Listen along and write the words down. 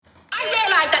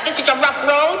realize that this is a rough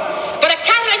road, but a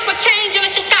catalyst for change in a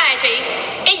society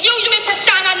is usually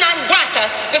persona non grata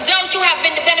with those who have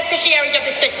been the beneficiaries of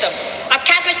the system. A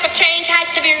catalyst for change has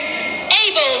to be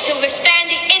able to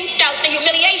withstand the insults, the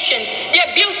humiliations, the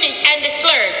abuses, and the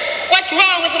slurs. What's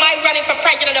wrong with my running for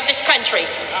president of this country?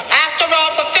 After all,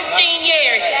 for 15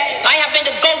 years, I have been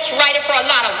the ghostwriter for a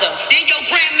lot of them. Then your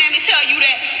grandmammy tell you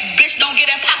that bitch don't get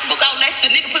that pocketbook out unless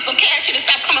the nigga put some cash in and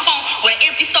stop coming home with an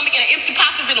empty stomach and empty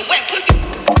pockets and a wet pussy.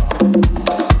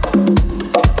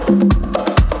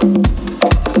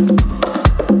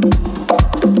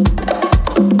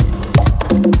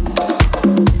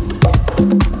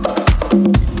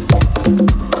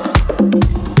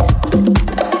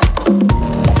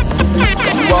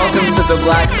 The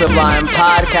Black Sublime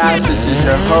Podcast. This is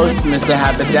your host, Mr.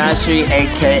 Haberdashery,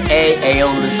 aka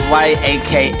A-O-less White,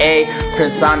 aka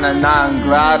Persona Non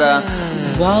Grata.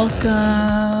 Welcome.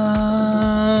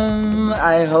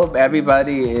 I hope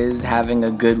everybody is having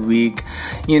a good week.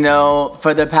 You know,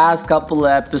 for the past couple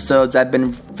of episodes, I've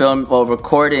been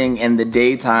recording in the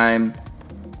daytime.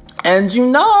 And you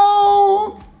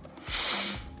know,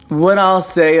 what I'll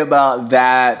say about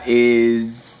that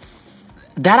is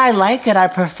that I like it. I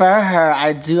prefer her.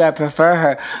 I prefer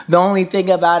her. The only thing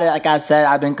about it, like I said,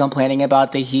 I've been complaining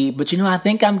about the heat, but I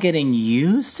think I'm getting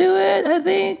used to it, I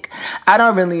think. I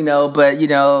don't really know, but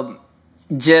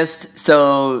just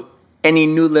so any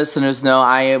new listeners know,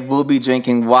 I will be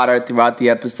drinking water throughout the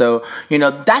episode.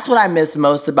 That's what I miss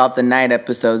most about the night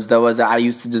episodes, though, is that I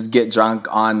used to just get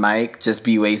drunk on mic, just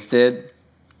be wasted.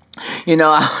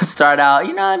 I would start out,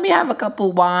 let me have a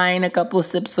couple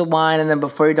sips of wine, and then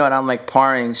before you know it, I'm like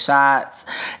pouring shots,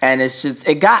 and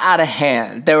it got out of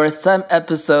hand. There were some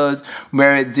episodes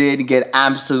where it did get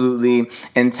absolutely,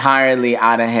 entirely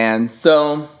out of hand.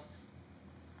 So,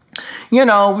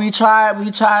 we're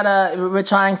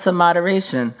trying some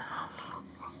moderation.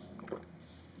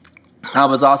 I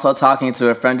was also talking to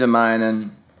a friend of mine,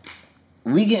 and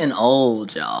we getting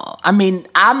old, y'all. I mean,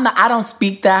 I don't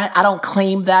speak that. I don't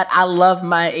claim that. I love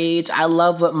my age. I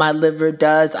love what my liver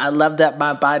does. I love that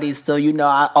my body's still,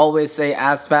 I always say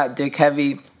ass fat, dick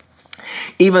heavy.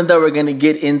 Even though we're going to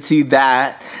get into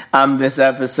that this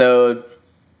episode.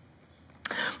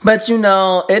 But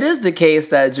it is the case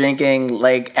that drinking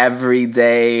every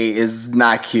day is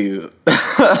not cute.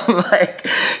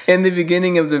 In the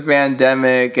beginning of the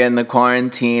pandemic and the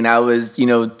quarantine, I was,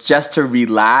 just to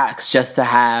relax, just to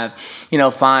have,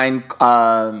 find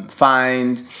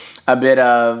a bit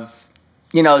of,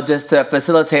 just to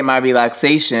facilitate my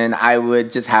relaxation, I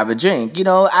would just have a drink,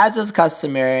 as is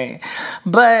customary.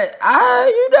 But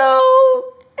I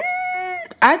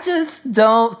just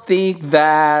don't think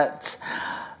that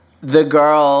the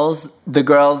girls,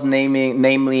 namely,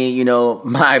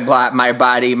 my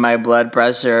body, my blood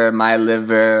pressure, my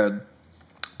liver,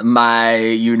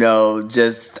 my,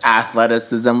 just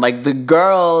athleticism, the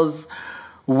girls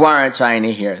weren't trying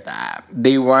to hear that.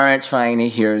 They weren't trying to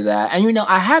hear that. And,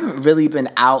 I haven't really been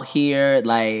out here,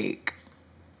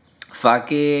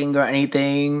 fucking or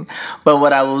anything, but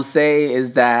what I will say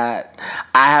is that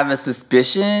I have a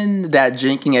suspicion that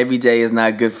drinking every day is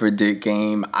not good for dick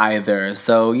game either.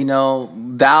 So,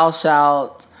 thou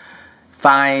shalt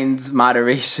find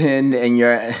moderation in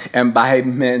your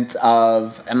imbibement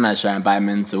of, I'm not sure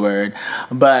imbibement's a word,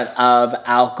 but of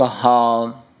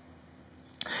alcohol.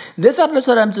 This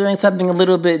episode, I'm doing something a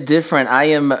little bit different. I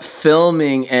am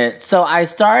filming it. So I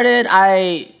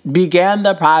began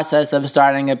the process of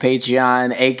starting a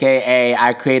Patreon, aka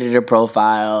I created a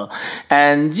profile.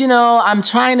 And, I'm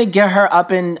trying to get her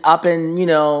up and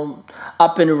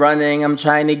running. I'm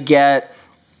trying to get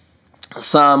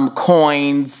some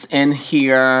coins in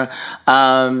here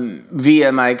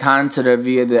via my content or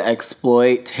via the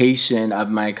exploitation of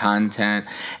my content.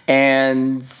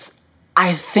 And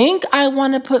I think I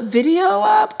want to put video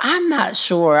up. I'm not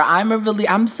sure.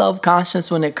 I'm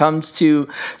self-conscious when it comes to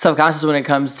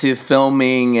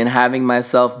filming and having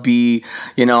myself be,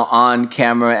 on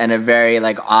camera in a very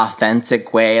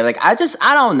authentic way. I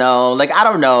don't know. I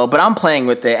don't know, but I'm playing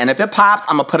with it. And if it pops,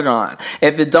 I'm gonna put it on.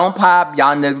 If it don't pop,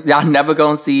 y'all never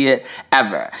gonna see it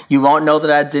ever. You won't know that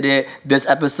I did it. This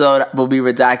episode will be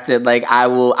redacted.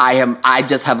 I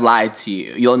just have lied to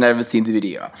you. You'll never see the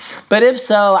video. But if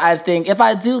so, I think if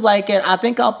I do like it, I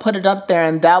think I'll put it up there,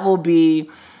 and that will be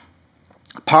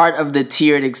part of the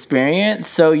tiered experience.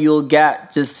 So you'll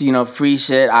get just, free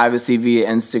shit, obviously via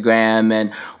Instagram,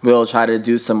 and we'll try to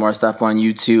do some more stuff on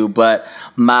YouTube. But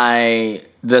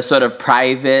the sort of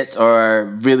private or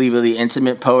really, really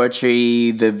intimate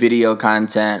poetry, the video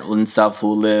content and stuff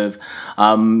will live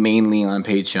mainly on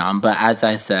Patreon. But as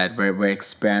I said, we're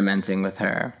experimenting with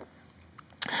her.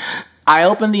 I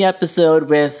opened the episode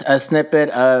with a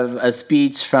snippet of a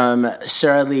speech from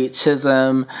Shirley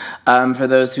Chisholm. For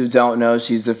those who don't know,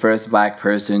 she's the first Black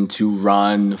person to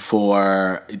run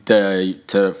for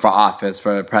office,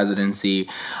 for presidency.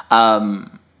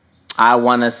 I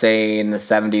want to say in the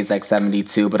 70s, like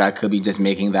 72, but I could be just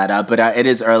making that up. But it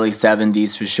is early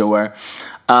 70s for sure.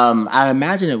 I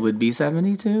imagine it would be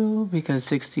 72 because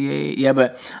 68. Yeah,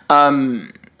 but...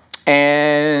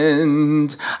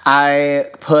 and I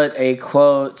put a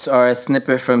quote or a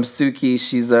snippet from Suki.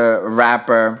 She's a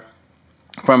rapper,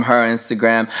 from her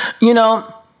Instagram. You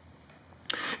know,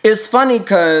 it's funny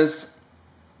because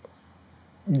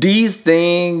these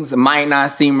things might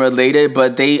not seem related,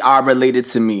 but they are related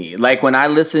to me. Like when I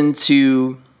listen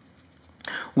to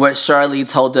what Shirley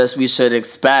told us we should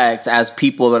expect as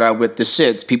people that are with the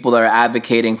shits, people that are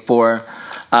advocating for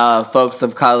folks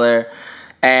of color,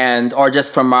 or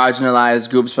just for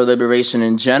marginalized groups for liberation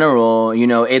in general, you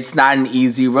know, it's not an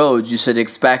easy road. You should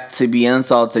expect to be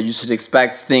insulted. You should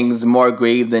expect things more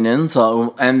grave than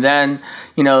insult. And then,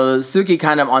 you know, Suki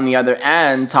kind of on the other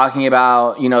end talking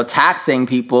about, you know, taxing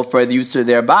people for the use of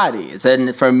their bodies.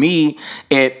 And for me,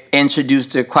 it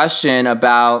introduced a question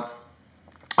of,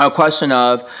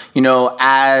 you know,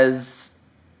 as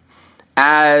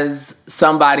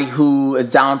somebody who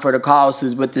is down for the cause,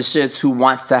 who's with the shits, who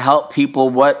wants to help people,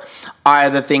 what are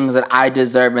the things that I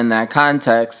deserve in that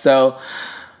context? So,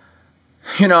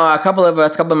 you know, a couple of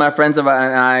my friends and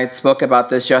I spoke about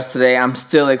this yesterday. I'm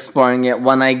still exploring it.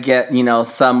 When I get, you know,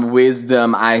 some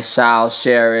wisdom, I shall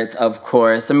share it, of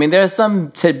course. I mean, there's some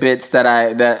tidbits that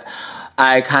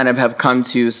I kind of have come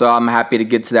to, so I'm happy to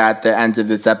get to that at the end of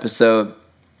this episode.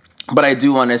 But I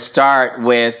do want to start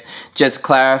with just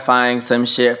clarifying some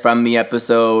shit from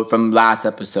last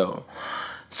episode.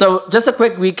 So just a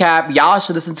quick recap. Y'all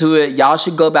should listen to it. Y'all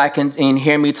should go back and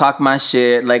hear me talk my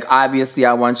shit. Like, obviously,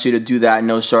 I want you to do that.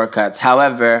 No shortcuts.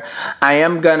 However, I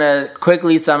am going to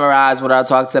quickly summarize what I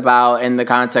talked about in the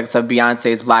context of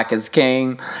Beyonce's Black is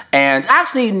King. And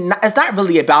actually, it's not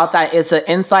really about that. It's an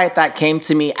insight that came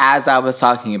to me as I was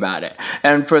talking about it.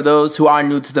 And for those who are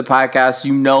new to the podcast,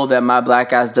 you know that my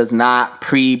Black ass does not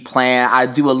pre-plan. I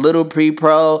do a little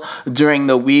pre-pro during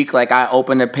the week. Like, I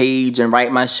open a page and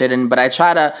write my shit in. But I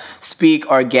try to speak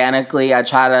organically. I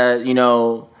try to, you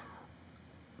know,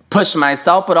 push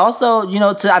myself, but also, you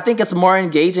know, I think it's more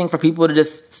engaging for people to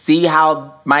just see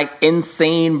how my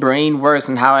insane brain works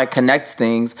and how I connect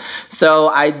things. So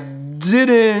I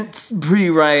didn't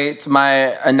pre-write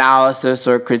my analysis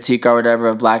or critique or whatever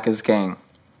of Black is King.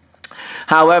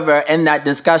 However, in that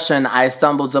discussion, I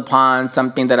stumbled upon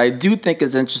something that I do think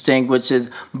is interesting, which is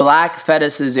Black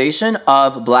fetishization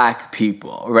of Black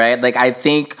people, right? Like, I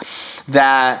think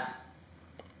that...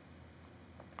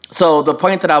 So the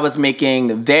point that I was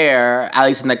making there, at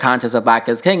least in the context of Black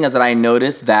is King, is that I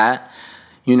noticed that,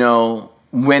 you know,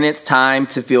 when it's time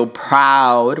to feel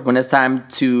proud, when it's time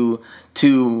to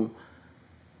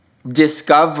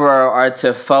discover or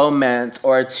to foment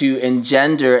or to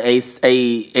engender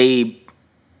a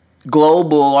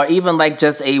global or even like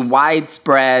just a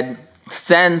widespread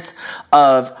sense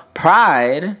of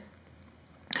pride,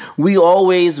 we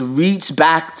always reach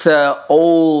back to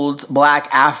old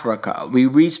Black Africa. We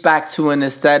reach back to an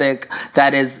aesthetic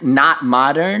that is not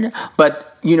modern,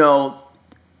 but, you know,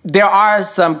 there are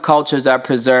some cultures that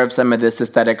preserve some of this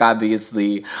aesthetic,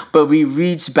 obviously, but we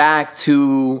reach back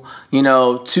to, you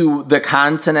know, to the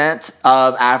continent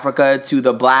of Africa, to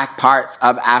the Black parts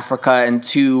of Africa, and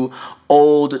to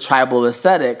old tribal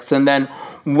aesthetics. And then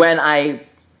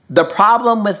the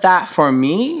problem with that for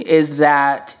me is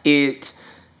that it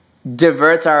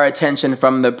diverts our attention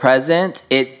from the present.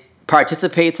 It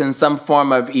participates in some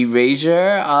form of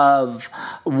erasure of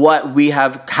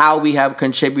how we have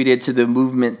contributed to the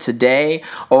movement today,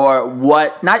 or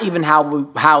not even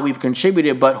how we've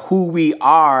contributed, but who we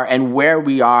are and where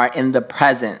we are in the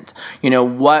present. You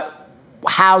know,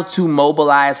 how to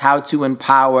mobilize, how to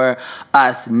empower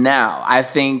us now. I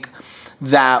think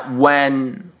that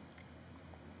when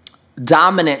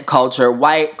dominant culture,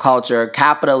 white culture,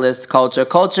 capitalist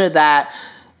culture that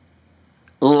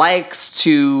likes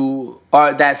to,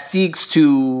 or that seeks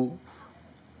to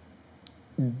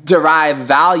derive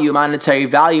value, monetary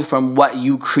value from what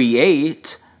you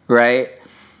create, right?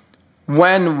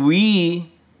 When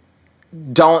we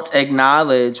don't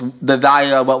acknowledge the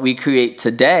value of what we create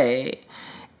today,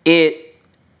 it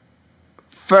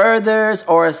furthers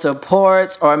or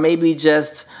supports or maybe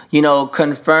just,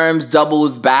 confirms,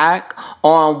 doubles back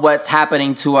on what's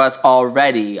happening to us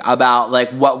already about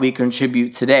like what we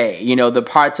contribute today. The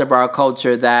parts of our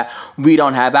culture that we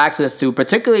don't have access to,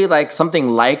 particularly like something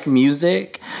like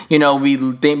music.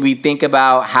 We think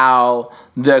about how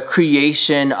the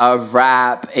creation of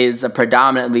rap is a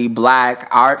predominantly Black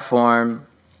art form,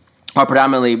 or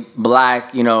predominantly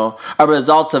Black, a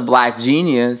result of Black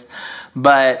genius.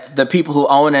 But the people who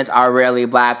own it are rarely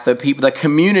Black. The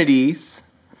communities,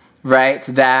 right,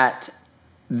 that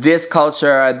this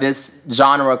culture, this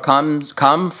genre comes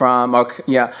from,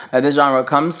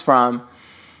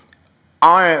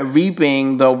 aren't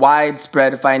reaping the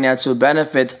widespread financial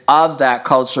benefits of that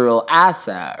cultural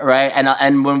asset, right?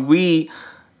 And when we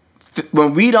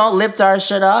don't lift our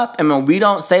shit up, and when we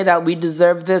don't say that we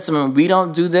deserve this, and when we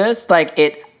don't do this, like,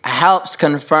 it helps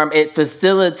confirm, it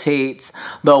facilitates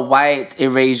the white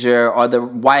erasure or the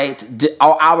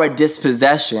or our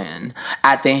dispossession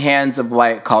at the hands of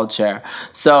white culture.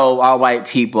 So our white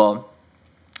people.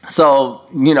 So,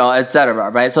 etc.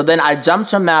 Right? So then I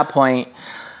jumped from that point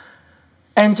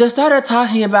and just started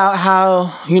talking about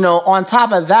how, on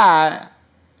top of that,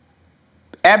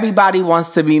 everybody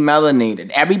wants to be melanated.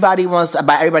 By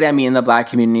everybody I mean in the Black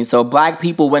community. So Black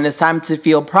people, when it's time to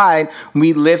feel pride,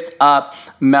 we lift up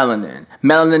melanin.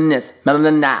 Melanin this,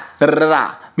 melanin that,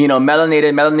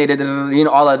 melanated,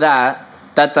 all of that,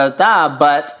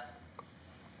 But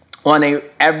on a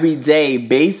everyday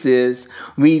basis,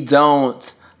 we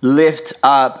don't lift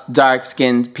up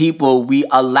dark-skinned people. We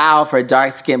allow for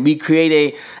we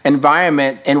create an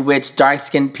environment in which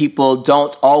dark-skinned people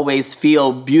don't always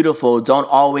feel beautiful, don't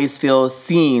always feel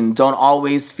seen, don't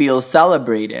always feel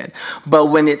celebrated. But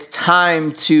when it's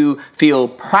time to feel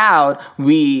proud,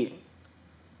 we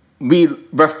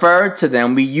refer to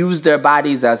them, we use their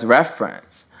bodies as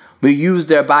reference. We use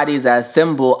their bodies as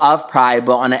symbol of pride,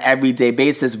 but on an everyday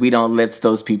basis, we don't lift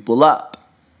those people up.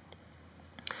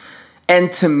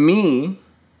 And to me,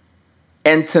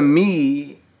 it's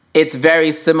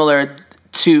very similar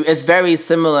to the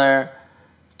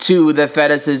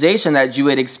fetishization that you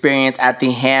would experience at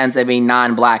the hands of a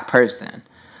non-Black person.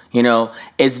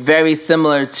 It's very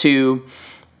similar to,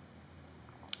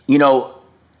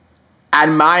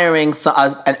 admiring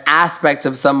an aspect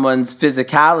of someone's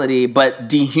physicality, but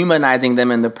dehumanizing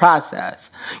them in the process.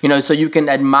 So you can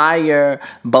admire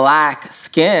Black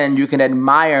skin, you can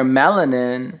admire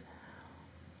melanin,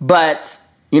 but,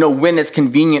 when it's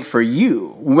convenient for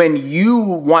you, when you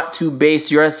want to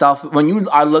when you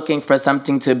are looking for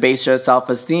something to base your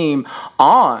self-esteem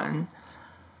on,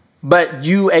 but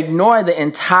you ignore the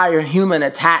entire human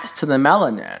attached to the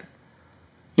melanin.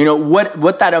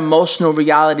 What that emotional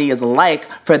reality is like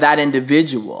for that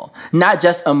individual. Not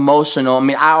just emotional. I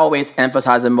mean, I always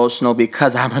emphasize emotional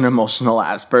because I'm an emotional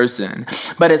ass person.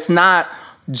 But it's not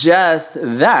just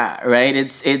that, right?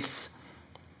 It's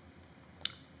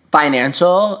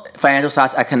financial /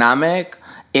 economic.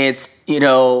 It's,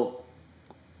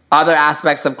 other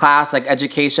aspects of class like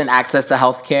education, access to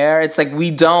healthcare. It's like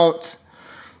we just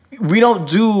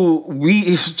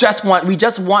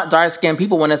want dark-skinned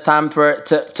people when it's time for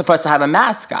us to have a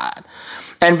mascot.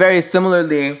 And very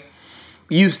similarly,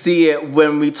 you see it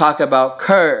when we talk about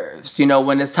curves.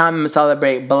 When it's time to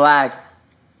celebrate Black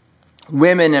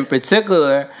women in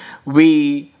particular,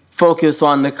 we focus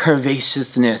on the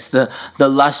curvaceousness, the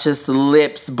luscious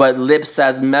lips, but lips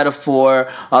as metaphor,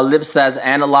 or lips as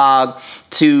analog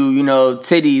to,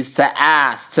 titties, to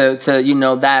ass, to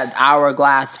that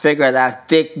hourglass figure, that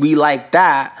thick, we like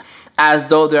that, as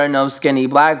though there are no skinny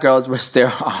Black girls, which there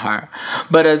are.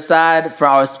 But aside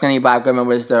from our skinny Black women,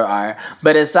 which there are,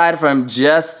 but aside from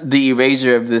just the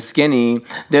erasure of the skinny,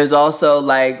 there's also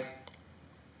like,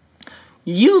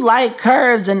 you like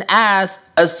curves and ass,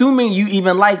 assuming you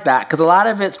even like that, because a lot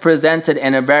of it's presented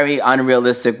in a very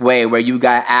unrealistic way where you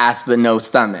got ass but no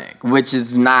stomach, which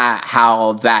is not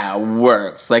how that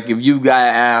works. Like, if you got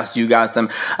ass, you got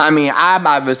stomach. I mean, I'm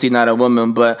obviously not a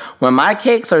woman, but when my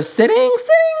cakes are sitting,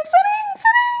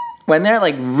 when they're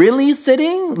like really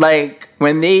sitting, like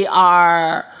when they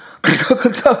are,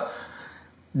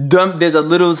 there's a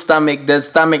little stomach, there's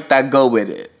stomach that go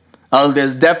with it. Oh,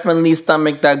 there's definitely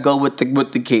stomach that go with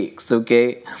the cakes,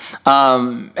 okay?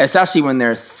 Especially when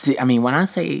they're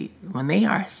when they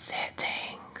are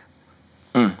sitting.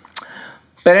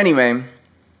 But anyway,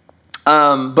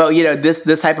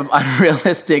 this type of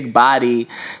unrealistic body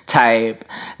type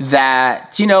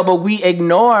that, but we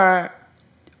ignore,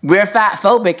 we're fat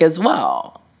phobic as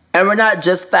well. And we're not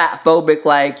just fat phobic,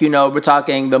 like, we're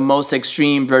talking the most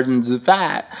extreme versions of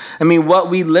fat. I mean, what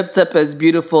we lift up as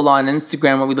beautiful on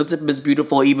Instagram, what we lift up as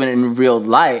beautiful even in real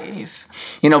life,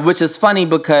 which is funny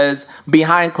because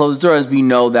behind closed doors, we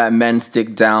know that men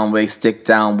stick down, they stick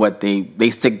down they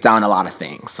stick down a lot of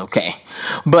things, okay?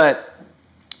 But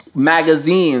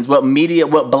magazines, what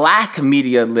black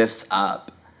media lifts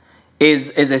up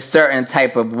is a certain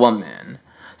type of woman.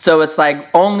 So it's like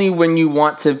only when you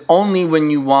want, to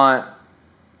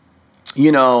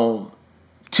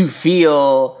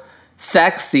feel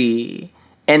sexy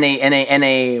in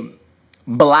a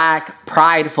black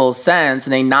prideful sense,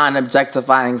 in a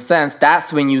non-objectifying sense,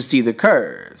 that's when you see the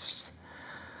curves.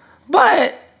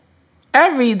 But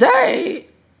every day,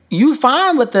 you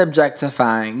fine with the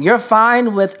objectifying. You're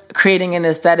fine with creating an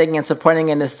aesthetic and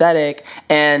supporting an aesthetic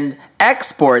and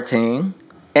exporting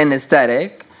an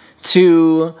aesthetic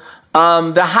to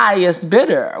the highest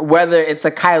bidder, whether it's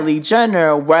a Kylie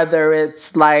Jenner, whether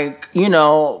it's like,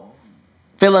 fill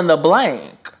in the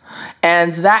blank.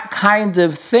 And that kind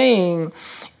of thing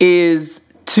is,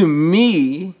 to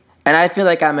me, and I feel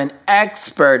like I'm an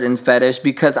expert in fetish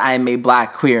because I am a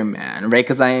black queer man, right?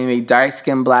 Because I am a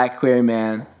dark-skinned black queer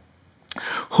man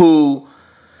who,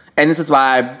 and this is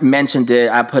why I mentioned it,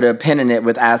 I put a pin in it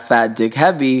with Ass Fat Dick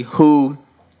Heavy, who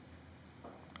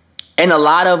in a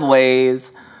lot of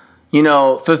ways,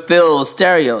 fulfills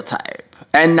stereotype.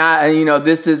 And not,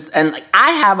 this is, and like,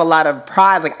 I have a lot of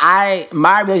pride. Like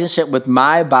my relationship with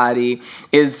my body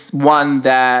is one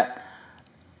that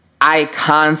I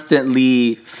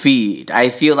constantly feed. I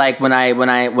feel like when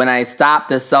I stop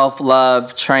the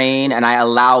self-love train and I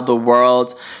allow the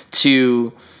world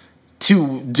to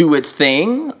do its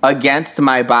thing against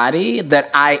my body, that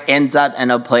I end up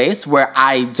in a place where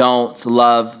I don't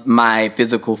love my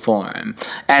physical form.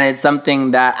 And it's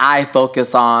something that I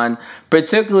focus on,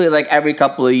 particularly like every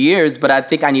couple of years, but I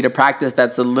think I need a practice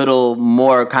that's a little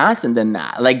more constant than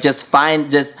that. Like just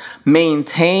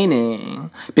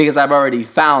maintaining, because I've already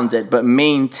found it, but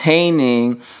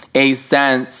maintaining a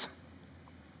sense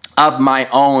of my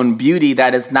own beauty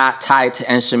that is not tied to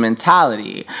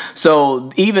instrumentality. So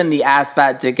even the Ass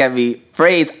Fat Dick Heavy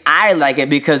phrase, I like it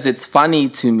because it's funny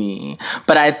to me.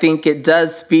 But I think it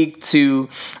does speak to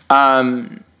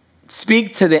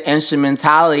the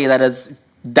instrumentality that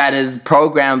is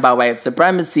programmed by white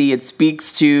supremacy. It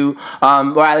speaks to,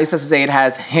 or at least I should say it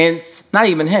has hints, not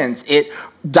even hints, it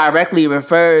directly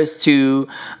refers to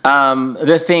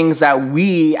the things that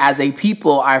we as a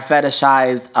people are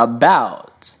fetishized about.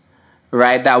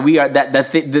 Right, that we are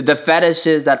the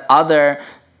fetishes that other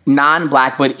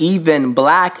non-black, but even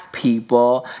black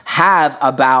people have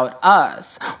about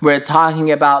us. We're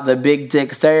talking about the big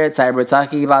dick stereotype. We're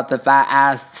talking about the fat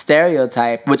ass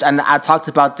stereotype, which I talked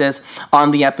about this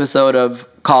on the episode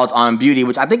called On Beauty,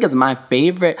 which I think is one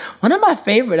of my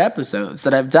favorite episodes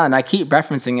that I've done. I keep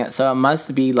referencing it, so it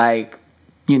must be like,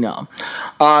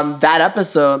 that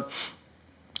episode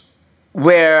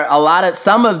where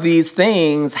some of these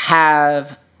things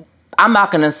have, I'm not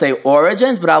going to say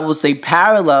origins, but I will say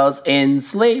parallels in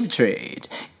slave trade,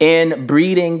 in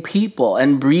breeding people,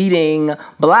 and breeding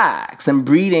blacks, and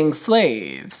breeding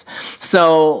slaves.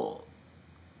 So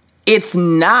it's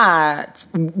not,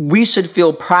 we should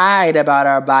feel pride about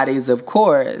our bodies, of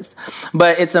course,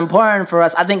 but it's important for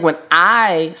us. I think when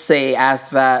I say ass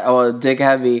fat or dick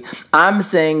heavy, I'm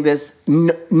saying this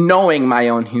knowing my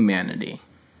own humanity.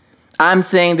 I'm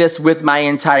saying this with my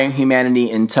entire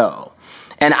humanity in tow.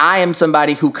 And I am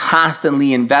somebody who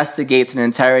constantly investigates and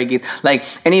interrogates. Like,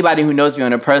 anybody who knows me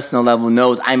on a personal level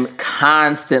knows I'm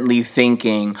constantly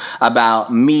thinking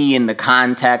about me in the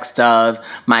context of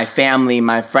my family,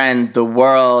 my friends, the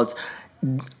world,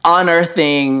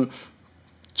 unearthing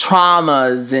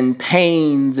traumas and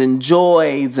pains and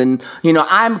joys, and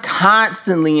I'm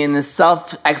constantly in this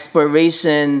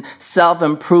self-exploration,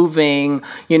 self-improving,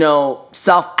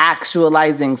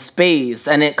 self-actualizing space,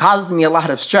 and it causes me a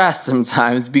lot of stress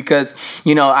sometimes because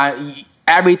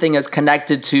everything is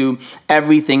connected to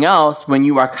everything else when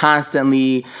you are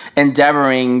constantly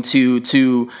endeavoring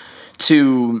to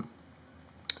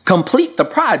complete the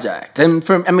project. And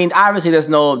obviously there's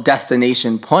no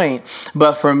destination point,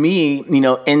 but for me,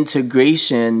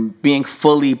 integration, being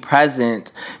fully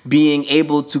present, being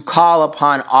able to call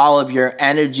upon all of your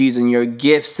energies and your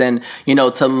gifts and,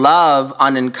 to love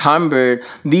unencumbered,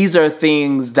 these are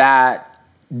things that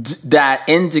that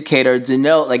indicate or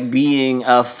denote like being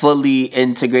a fully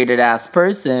integrated ass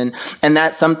person, and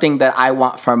that's something that I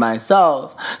want for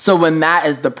myself. So when that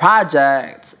is the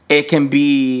project, it can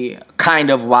be kind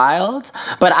of wild.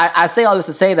 But I say all this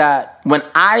to say that when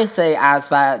I say ass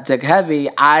fat, dick heavy,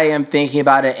 I am thinking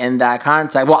about it in that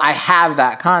context. Well, I have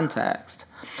that context.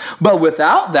 But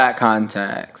without that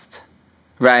context,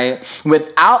 right?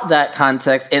 Without that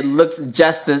context, it looks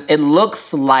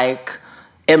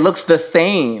the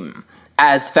same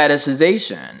as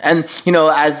fetishization and,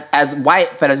 as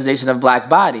white fetishization of black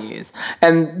bodies.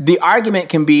 And the argument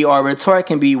can be, or rhetoric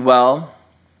can be, well,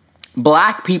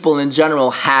 black people in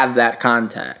general have that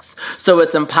context. So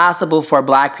it's impossible for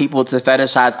black people to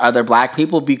fetishize other black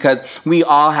people because we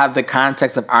all have the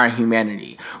context of our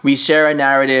humanity. We share a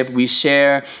narrative, we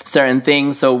share certain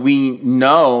things, so we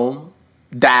know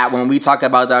that when we talk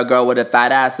about that girl with a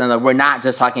fat ass, and we're not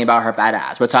just talking about her fat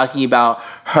ass. We're talking about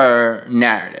her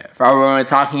narrative. Or when we're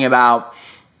talking about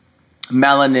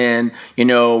melanin,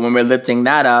 when we're lifting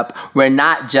that up, we're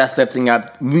not just lifting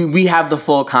up. We have the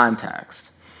full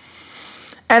context.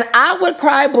 And I would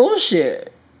cry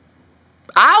bullshit.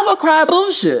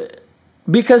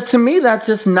 Because to me, that's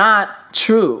just not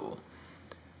true.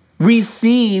 We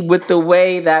see with the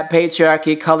way that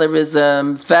patriarchy,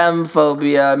 colorism,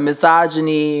 femmephobia,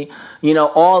 misogyny,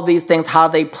 all these things, how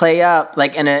they play up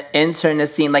like in an internet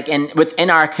scene, like within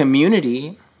our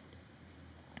community.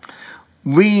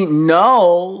 We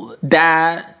know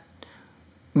that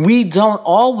we don't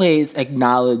always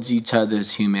acknowledge each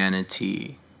other's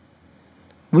humanity.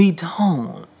 We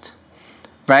don't,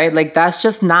 right? Like that's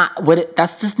just not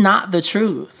the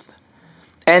truth.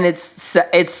 And it's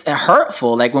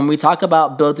hurtful. Like when we talk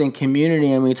about building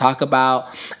community and we talk about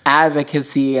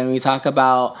advocacy and we talk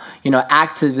about,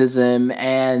 activism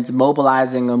and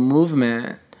mobilizing a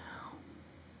movement,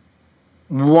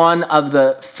 one of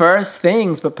the first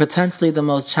things, but potentially the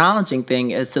most challenging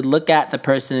thing, is to look at the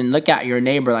person, look at your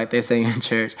neighbor, like they say in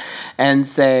church, and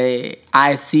say,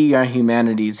 I see your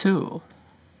humanity too.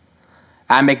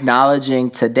 I'm acknowledging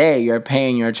today your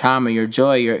pain, your trauma, your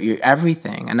joy, your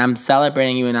everything. And I'm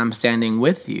celebrating you and I'm standing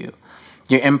with you.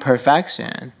 Your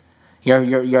imperfection,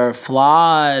 your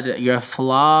flawed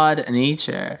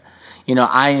nature.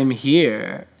 I am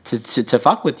here to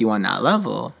fuck with you on that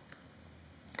level.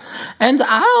 And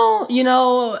I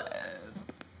don't,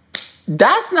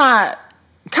 that's not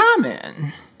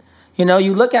common.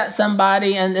 You look at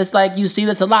somebody and it's like you see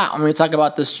this a lot when we talk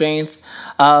about the strength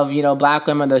of, black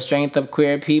women, the strength of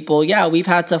queer people. Yeah, we've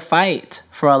had to fight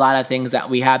for a lot of things that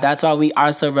we have. That's why we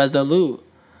are so resolute.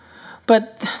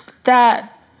 But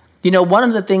that, one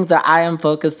of the things that I am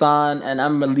focused on, and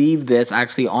I'm going to leave this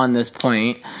actually on this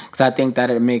point, because I think that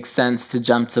it makes sense to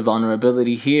jump to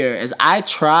vulnerability here, is I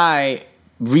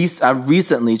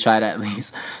recently tried at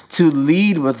least to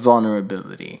lead with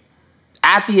vulnerability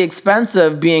at the expense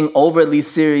of being overly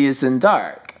serious and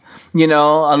dark. A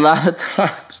lot of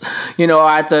times,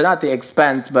 not the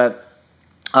expense, but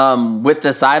with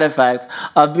the side effects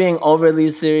of being overly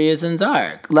serious and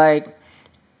dark. Like,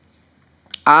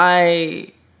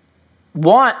 I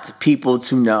want people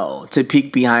to know, to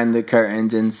peek behind the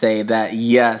curtains and say that,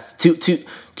 yes,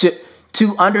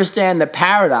 to understand the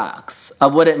paradox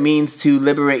of what it means to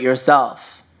liberate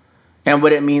yourself and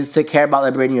what it means to care about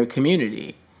liberating your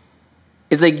community.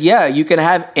 It's like, yeah, you can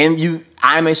have,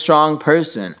 I'm a strong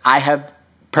person. I have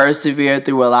persevered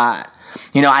through a lot.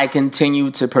 I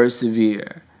continue to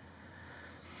persevere.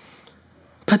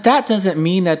 But that doesn't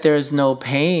mean that there's no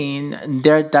pain,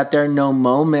 that there are no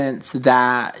moments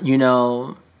that,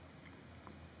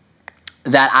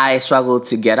 that I struggle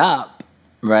to get up,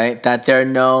 right? That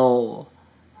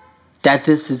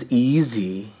this is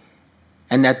easy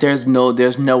and that there's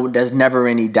never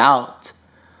any doubt.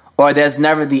 Or there's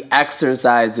never the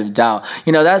exercise of doubt.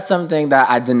 That's something that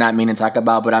I did not mean to talk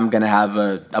about, but I'm going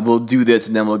to we'll do this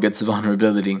and then we'll get to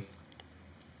vulnerability.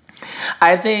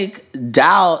 I think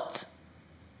doubt,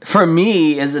 for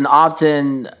me, is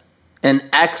often an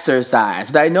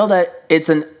exercise. I know that it's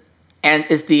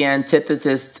the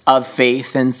antithesis of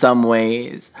faith in some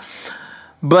ways.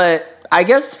 But I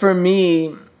guess for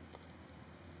me,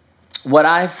 what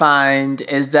I find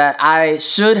is that I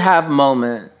should have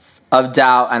moments of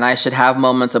doubt and I should have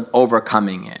moments of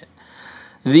overcoming it.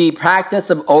 The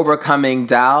practice of overcoming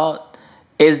doubt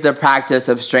is the practice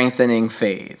of strengthening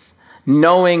faith.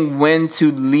 Knowing when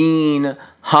to lean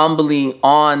humbly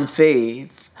on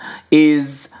faith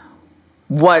is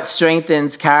what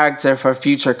strengthens character for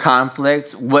future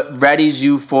conflict, what readies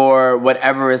you for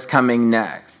whatever is coming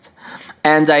next.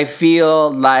 And I feel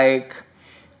like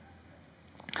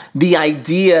the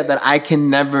idea that I can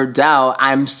never doubt,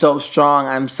 I'm so strong,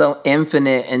 I'm so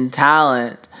infinite in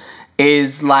talent,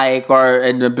 is like, or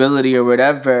an ability or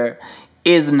whatever,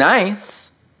 is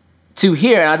nice to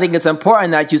hear. And I think it's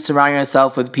important that you surround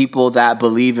yourself with people that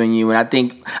believe in you. And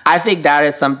I think that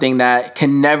is something that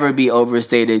can never be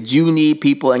overstated. You need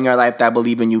people in your life that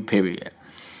believe in you, period.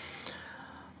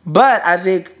 But I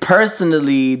think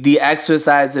personally, the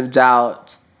exercise of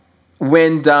doubt,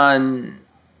 when done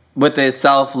with a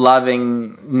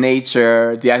self-loving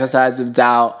nature, the exercise of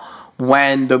doubt,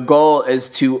 when the goal is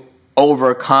to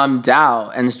overcome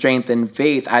doubt and strengthen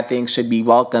faith, I think should be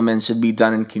welcome and should be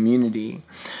done in community.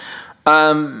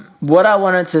 What I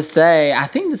wanted to say, I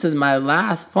think this is my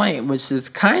last point, which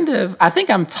is I think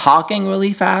I'm talking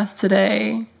really fast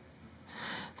today.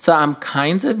 So I'm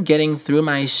kind of getting through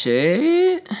my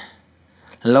shit.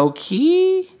 Low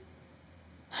key?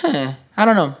 I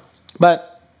don't know.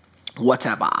 But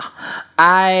whatever.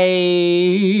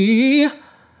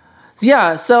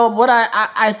 So what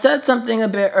I said something a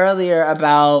bit earlier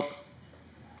about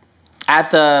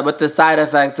with the side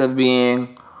effects of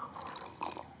being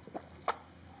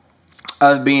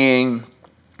some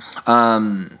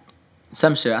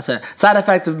shit. I said side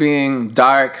effects of being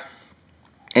dark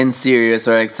and serious,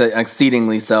 or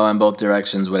exceedingly so in both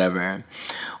directions, whatever.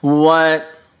 What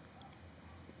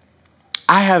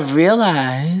I have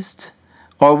realized,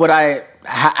 or what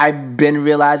I've been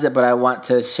realizing, but I want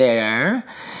to share,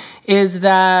 is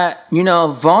that,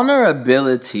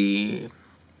 vulnerability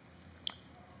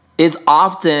is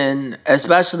often,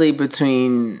 especially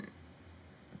between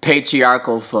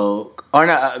patriarchal folk, or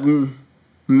not,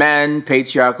 men,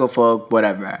 patriarchal folk,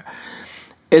 whatever,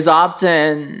 is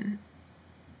often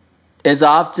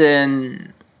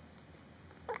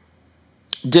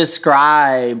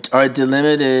described or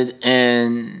delimited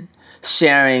in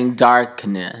sharing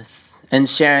darkness and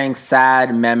sharing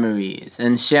sad memories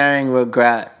and sharing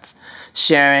regrets,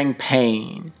 sharing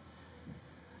pain.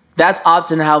 That's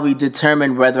often how we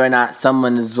determine whether or not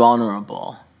someone is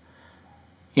vulnerable.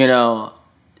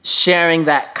 Sharing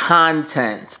that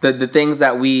content, the things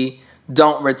that we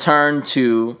don't return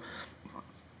to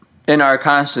in our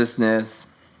consciousness.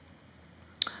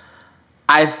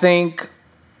 I think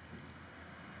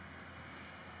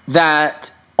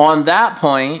that on that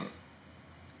point,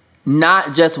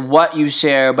 not just what you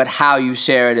share, but how you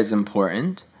share it is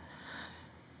important.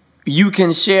 You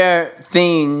can share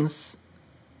things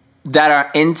that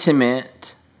are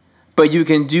intimate, but you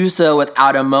can do so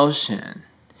without emotion.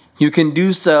 You can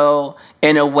do so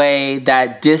in a way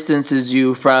that distances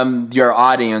you from your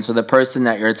audience or the person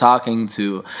that you're talking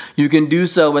to. You can do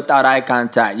so without eye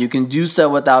contact. You can do so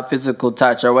without physical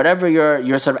touch, or whatever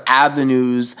your sort of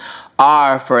avenues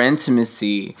are for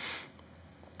intimacy.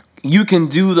 You can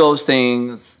do those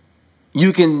things.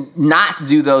 You can not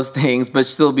do those things, but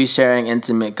still be sharing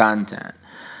intimate content.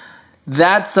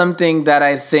 That's something that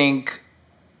I think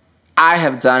I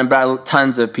have done, but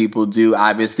tons of people do,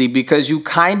 obviously, because you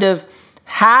kind of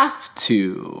have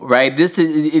to, right? This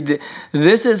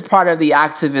is part of the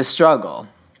activist struggle.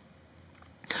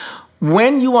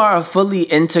 When you are a fully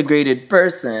integrated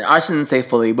person, I shouldn't say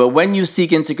fully, but when you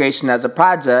seek integration as a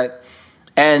project,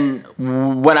 and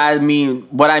what I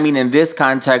mean in this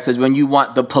context is when you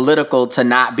want the political to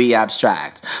not be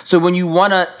abstract. So when you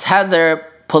want to tether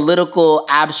political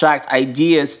abstract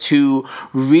ideas to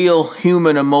real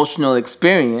human emotional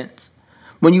experience,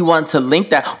 when you want to link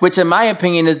that, which in my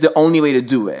opinion is the only way to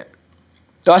do it.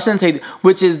 I shouldn't say,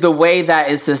 which is the way that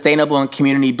is sustainable in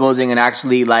community building and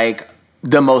actually like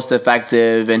the most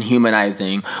effective and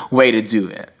humanizing way to do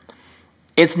it.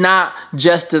 It's not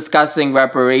just discussing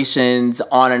reparations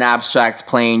on an abstract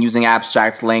plane, using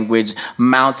abstract language,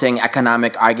 mounting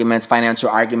economic arguments, financial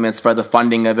arguments for the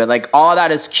funding of it. Like, all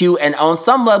that is cute, and on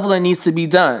some level it needs to be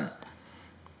done.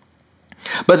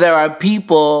 But there are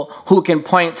people who can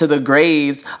point to the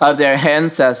graves of their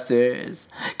ancestors,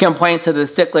 can point to the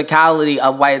cyclicality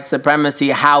of white supremacy,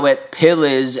 how it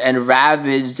pillaged and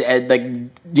ravaged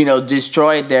and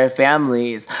destroyed their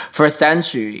families for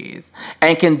centuries,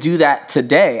 and can do that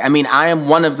today. I mean, I am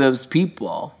one of those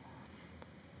people.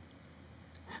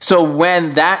 So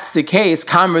when that's the case,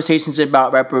 conversations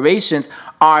about reparations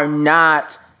are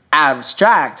not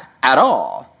abstract at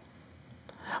all.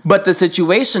 But the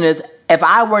situation is, if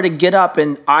I were to get up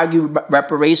and argue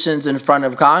reparations in front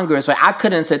of Congress, right, I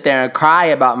couldn't sit there and cry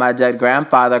about my dead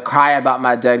grandfather, cry about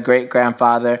my dead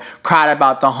great-grandfather, cry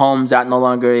about the homes that no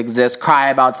longer exist, cry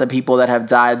about the people that have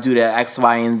died due to X,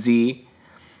 Y, and Z.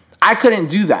 I couldn't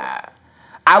do that.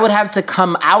 I would have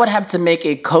to make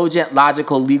a cogent,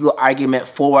 logical, legal argument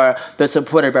for the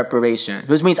support of reparation,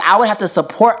 which means I would have to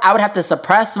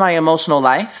suppress my emotional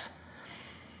life.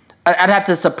 I'd have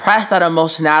to suppress that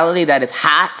emotionality that is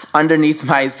hot underneath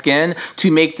my skin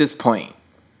to make this point.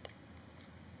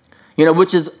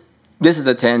 This is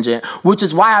a tangent, which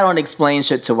is why I don't explain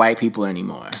shit to white people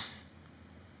anymore.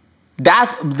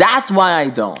 That's why I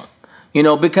don't.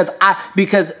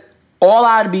 Because all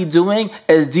I'd be doing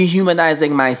is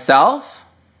dehumanizing myself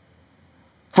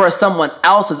for someone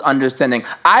else's understanding.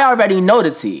 I already know the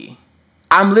tea.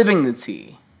 I'm living the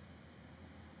tea.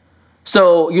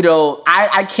 So,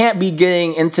 I can't be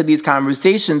getting into these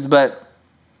conversations, but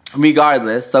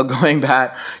regardless, so going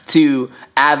back to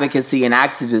advocacy and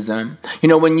activism,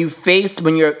 when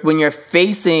you're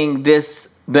facing this,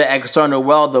 the external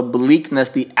world, the bleakness,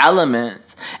 the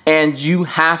elements, and you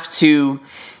have to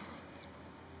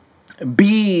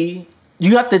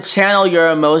channel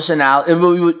your emotionality.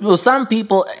 Well, some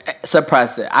people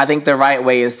suppress it. I think the right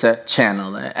way is to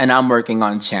channel it, and I'm working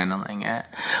on channeling it.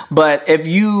 But if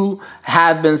you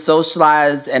have been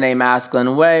socialized in a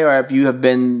masculine way, or if you have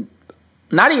been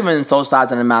not even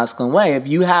socialized in a masculine way, if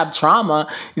you have trauma,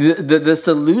 the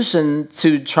solution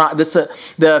to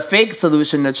the fake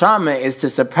solution to trauma is to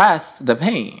suppress the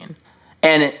pain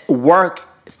and work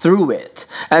through it.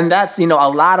 And that's, a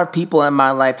lot of people in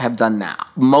my life have done that.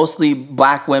 Mostly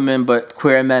black women, but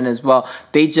queer men as well.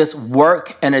 They just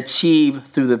work and achieve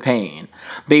through the pain.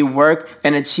 They work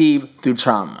and achieve through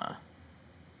trauma.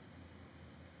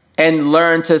 And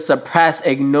learn to suppress,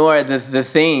 ignore the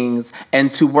things,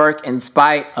 and to work in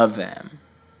spite of them.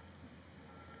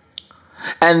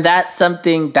 And that's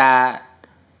something that,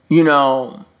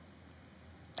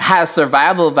 has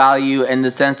survival value in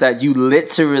the sense that you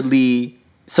literally,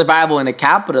 survival in a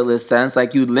capitalist sense,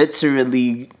 like you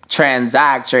literally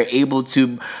transact, you're able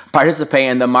to participate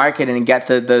in the market and get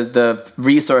the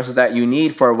resources that you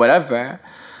need for whatever.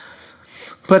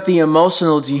 But the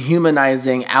emotional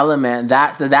dehumanizing element,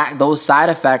 that those side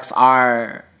effects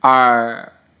are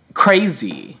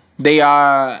crazy. They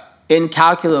are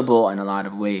incalculable in a lot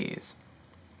of ways.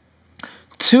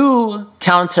 To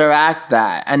counteract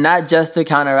that, and not just to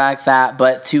counteract that,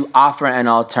 but to offer an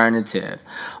alternative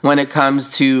when it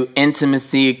comes to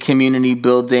intimacy, community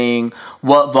building,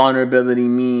 what vulnerability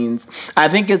means. I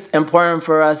think it's important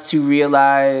for us to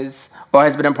realize, or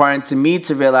has been important to me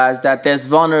to realize, that there's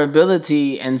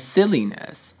vulnerability and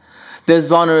silliness. There's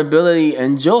vulnerability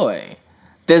and joy.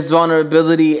 There's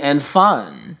vulnerability and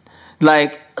fun.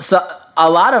 So a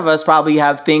lot of us probably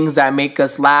have things that make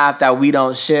us laugh that we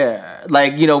don't share.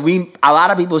 A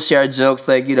lot of people share jokes.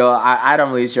 I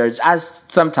don't really share. I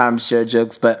sometimes share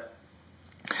jokes, but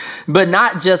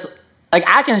not just,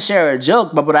 I can share a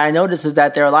joke, but what I notice is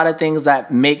that there are a lot of things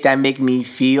that make me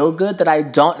feel good that I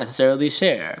don't necessarily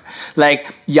share.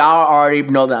 Y'all already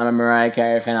know that I'm a Mariah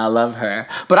Carey fan. I love her.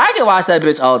 But I can watch that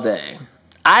bitch all day.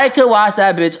 I could watch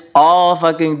that bitch all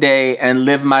fucking day and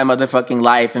live my motherfucking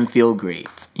life and feel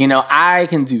great. I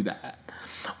can do that.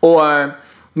 Or,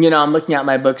 I'm looking at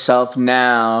my bookshelf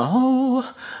now.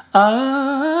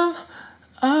 I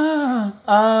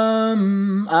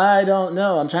don't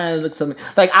know. I'm trying to look something.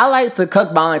 I like to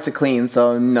cook, but I don't like to clean,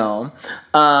 so no.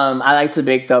 I like to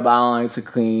bake, though, but I don't like to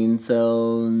clean,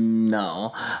 so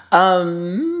no.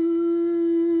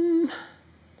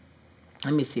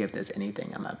 Let me see if there's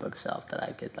anything on my bookshelf that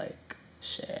I could,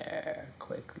 share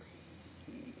quickly.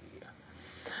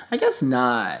 I guess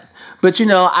not. But,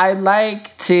 I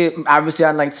like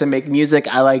to make music.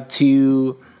 I like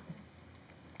to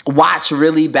watch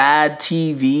really bad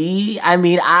TV.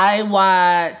 I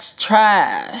watch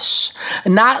trash.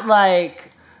 Not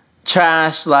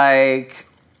trash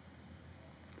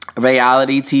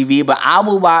reality TV, but I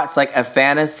will watch a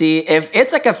fantasy. If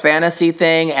it's a fantasy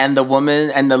thing and the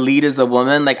woman and the lead is a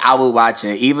woman, I will watch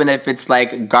it, even if it's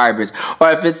garbage,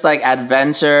 or if it's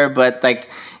adventure, but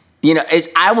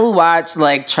I will watch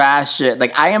trash shit.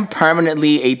 I am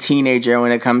permanently a teenager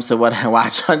when it comes to what I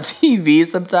watch on TV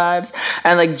sometimes,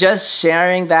 and just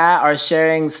sharing that, or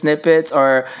sharing snippets,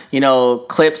 or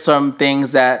clips from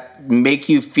things that make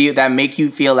you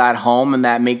feel at home, and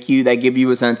that give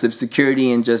you a sense of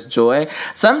security and just joy.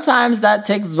 Sometimes that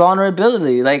takes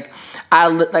vulnerability. A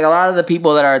lot of the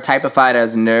people that are typified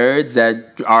as nerds,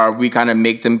 we kind of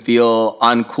make them feel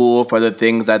uncool for the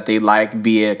things that they like,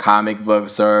 be it comic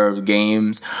books or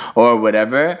games or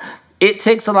whatever. It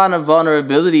takes a lot of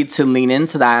vulnerability to lean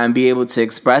into that and be able to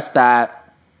express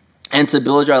that and to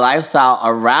build your lifestyle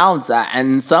around that.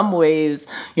 And in some ways,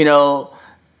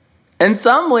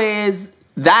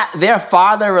 that they're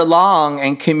farther along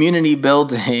in community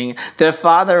building, they're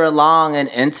farther along in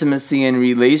intimacy and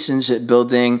relationship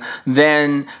building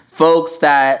than folks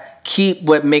that keep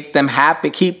what makes them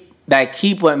happy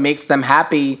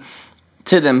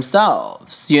to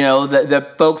themselves. You know, the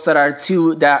folks that are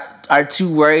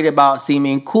too worried about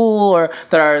seeming cool, or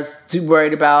that are too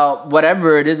worried about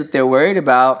whatever it is that they're worried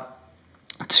about,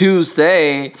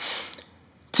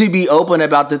 to be open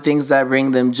about the things that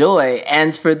bring them joy.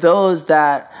 And for those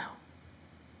that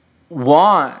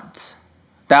want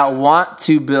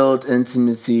to build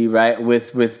intimacy, right,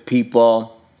 with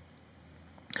people,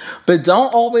 but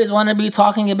don't always want to be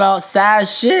talking about sad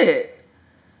shit.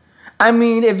 I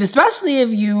mean, especially if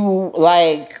you,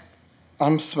 like,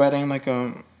 I'm sweating like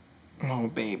a, oh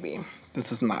baby,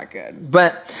 this is not good.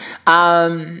 But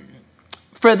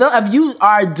if you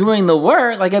are doing the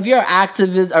work, like if you're an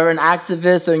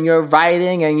activist and you're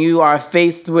writing and you are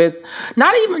faced with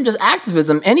not even just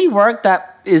activism, any work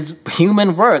that is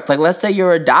human work. Like, let's say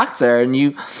you're a doctor and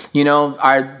you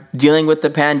are dealing with the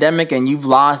pandemic and you've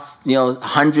lost,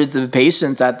 hundreds of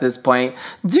patients at this point.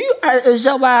 Is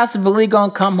your ass really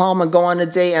gonna come home and go on a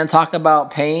date and talk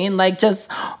about pain? Like, just,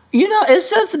 it's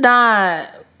just not.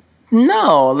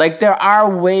 No, like, there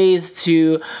are ways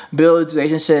to build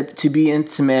relationship, to be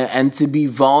intimate, and to be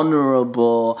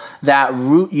vulnerable that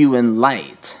root you in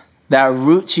light, that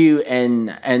root you in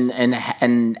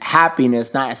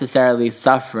happiness, not necessarily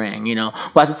suffering, Well,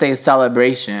 I should say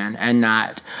celebration and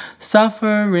not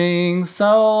suffering.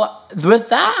 So with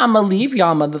that, I'm going to leave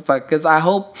y'all motherfuckers. I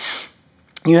hope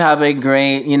you have a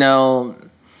great,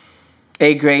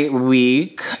 a great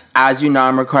week. As you know,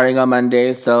 I'm recording on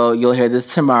Monday, so you'll hear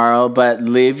this tomorrow, but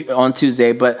live on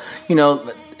Tuesday. But,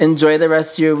 enjoy the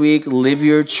rest of your week. Live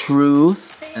your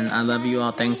truth. And I love you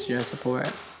all. Thanks for your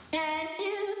support.